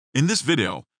In this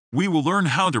video, we will learn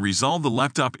how to resolve the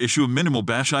laptop issue of minimal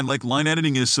bash like line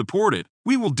editing is supported.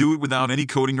 We will do it without any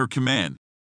coding or command.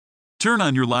 Turn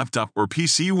on your laptop or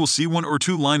PC. You will see one or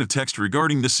two lines of text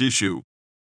regarding this issue.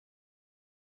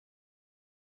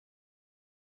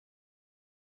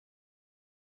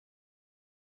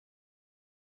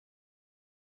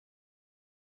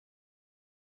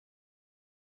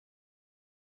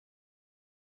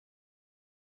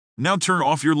 Now turn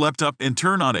off your laptop and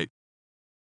turn on it.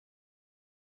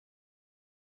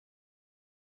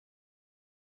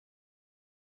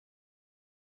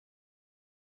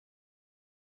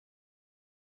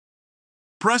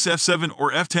 Press F7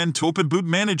 or F10 to open Boot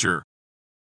Manager.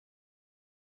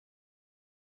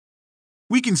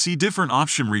 We can see different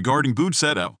options regarding boot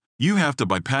setup. You have to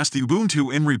bypass the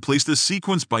Ubuntu and replace this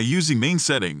sequence by using main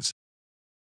settings.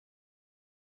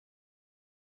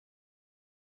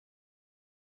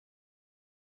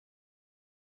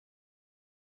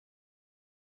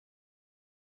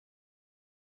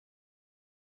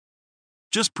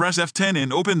 Just press F10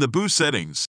 and open the boot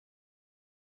settings.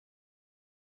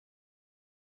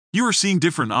 You are seeing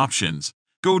different options.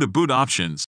 Go to Boot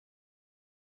Options.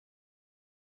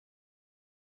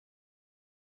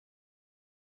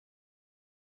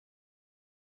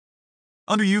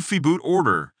 Under UEFI Boot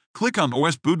Order, click on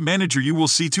OS Boot Manager. You will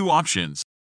see two options: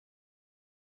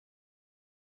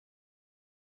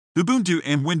 Ubuntu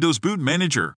and Windows Boot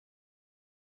Manager.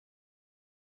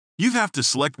 You have to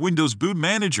select Windows Boot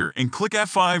Manager and click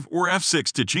F5 or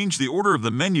F6 to change the order of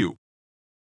the menu.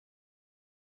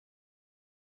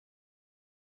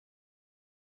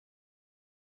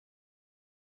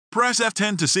 Press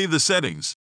F10 to save the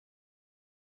settings.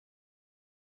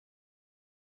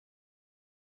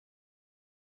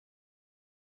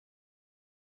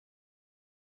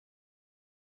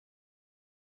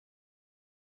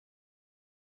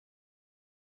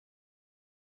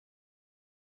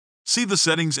 Save the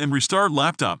settings and restart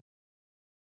laptop.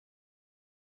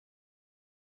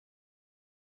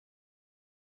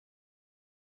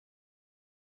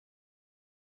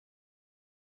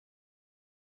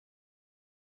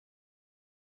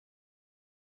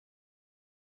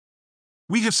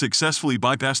 We have successfully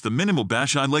bypassed the minimal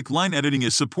bash like line editing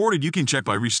is supported. You can check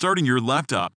by restarting your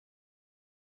laptop.